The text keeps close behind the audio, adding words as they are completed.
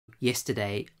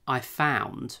Yesterday, I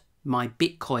found my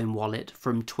Bitcoin wallet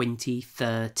from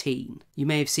 2013. You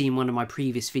may have seen one of my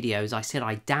previous videos. I said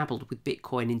I dabbled with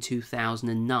Bitcoin in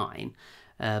 2009,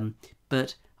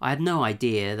 but I had no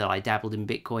idea that I dabbled in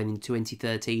Bitcoin in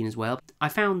 2013 as well. I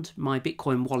found my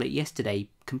Bitcoin wallet yesterday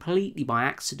completely by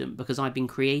accident because I've been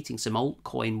creating some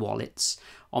altcoin wallets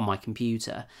on my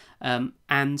computer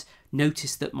and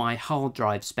noticed that my hard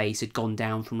drive space had gone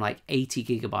down from like 80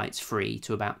 gigabytes free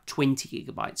to about 20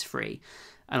 gigabytes free.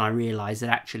 And I realised that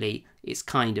actually it's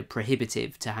kind of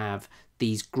prohibitive to have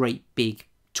these great big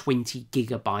 20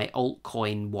 gigabyte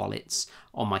altcoin wallets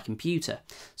on my computer.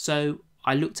 So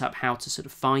I looked up how to sort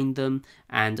of find them,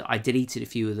 and I deleted a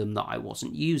few of them that I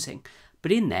wasn't using.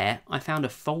 But in there, I found a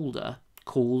folder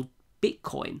called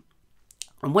Bitcoin.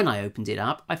 And when I opened it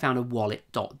up, I found a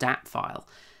wallet.dat file.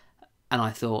 And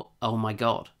I thought, oh my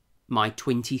God, my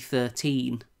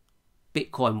 2013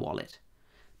 Bitcoin wallet.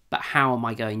 But how am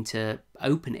I going to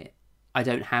open it? I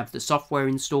don't have the software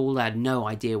installed. I had no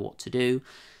idea what to do.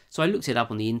 So I looked it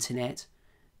up on the internet,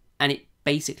 and it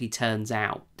basically turns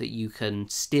out that you can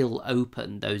still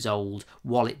open those old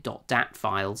wallet.dat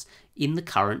files in the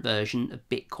current version of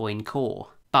Bitcoin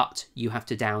Core. But you have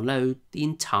to download the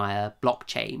entire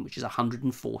blockchain, which is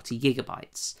 140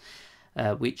 gigabytes.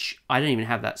 Which I don't even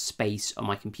have that space on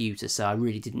my computer, so I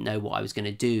really didn't know what I was going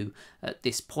to do at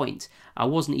this point. I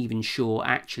wasn't even sure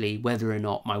actually whether or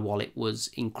not my wallet was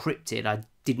encrypted. I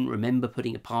didn't remember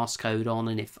putting a passcode on,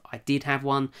 and if I did have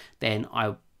one, then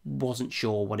I wasn't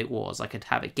sure what it was. I could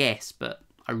have a guess, but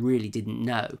I really didn't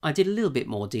know. I did a little bit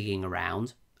more digging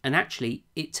around, and actually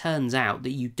it turns out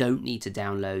that you don't need to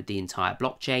download the entire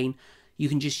blockchain. You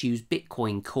can just use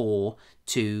Bitcoin Core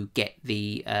to get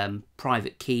the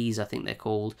private keys, I think they're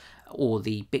called, or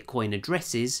the Bitcoin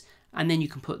addresses, and then you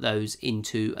can put those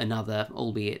into another,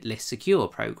 albeit less secure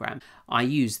program. I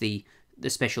use the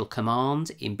special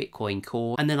command in Bitcoin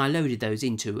Core, and then I loaded those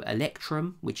into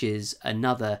Electrum, which is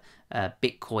another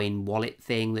Bitcoin wallet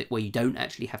thing where you don't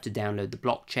actually have to download the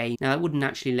blockchain. Now, that wouldn't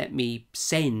actually let me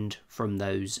send from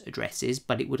those addresses,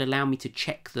 but it would allow me to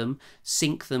check them,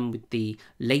 sync them with the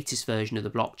latest version of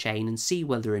the blockchain, and see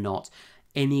whether or not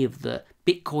any of the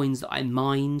Bitcoins that I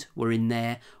mined were in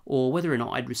there, or whether or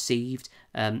not I'd received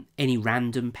any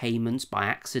random payments by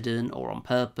accident or on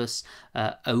purpose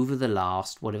over the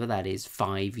last, whatever that is,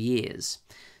 5 years.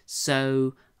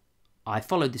 So I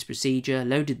followed this procedure,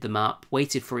 loaded them up,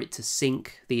 waited for it to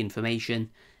sync the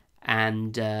information,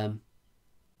 and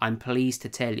I'm pleased to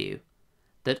tell you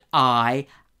that I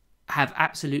have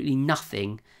absolutely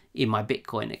nothing in my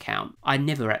Bitcoin account. I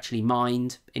never actually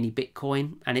mined any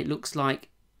Bitcoin, and it looks like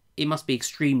it must be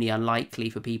extremely unlikely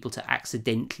for people to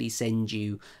accidentally send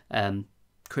you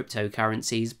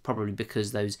cryptocurrencies, probably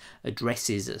because those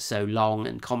addresses are so long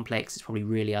and complex. It's probably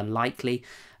really unlikely.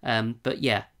 But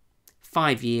yeah,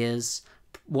 5 years,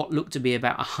 what looked to be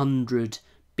about 100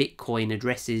 Bitcoin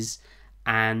addresses,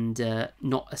 and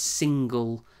not a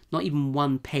single, not even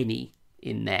one penny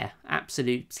in there.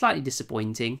 Absolute, slightly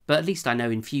disappointing, but at least I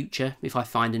know in future if I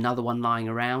find another one lying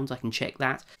around I can check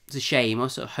that. It's a shame. I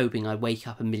was sort of hoping I'd wake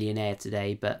up a millionaire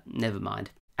today, but never mind.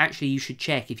 Actually, you should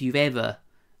check if you've ever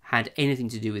had anything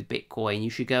to do with Bitcoin. You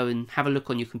should go and have a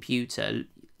look on your computer,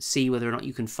 see whether or not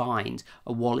you can find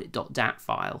a wallet.dat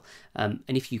file, and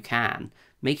if you can,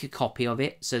 make a copy of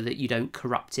it so that you don't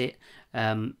corrupt it.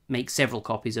 Make several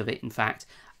copies of it, in fact,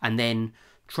 and then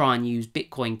try and use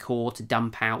Bitcoin Core to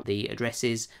dump out the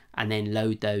addresses, and then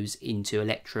load those into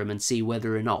Electrum and see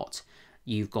whether or not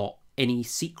you've got any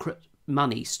secret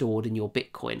money stored in your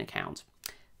Bitcoin account.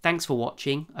 Thanks for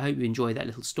watching. I hope you enjoyed that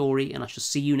little story, and I shall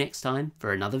see you next time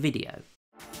for another video.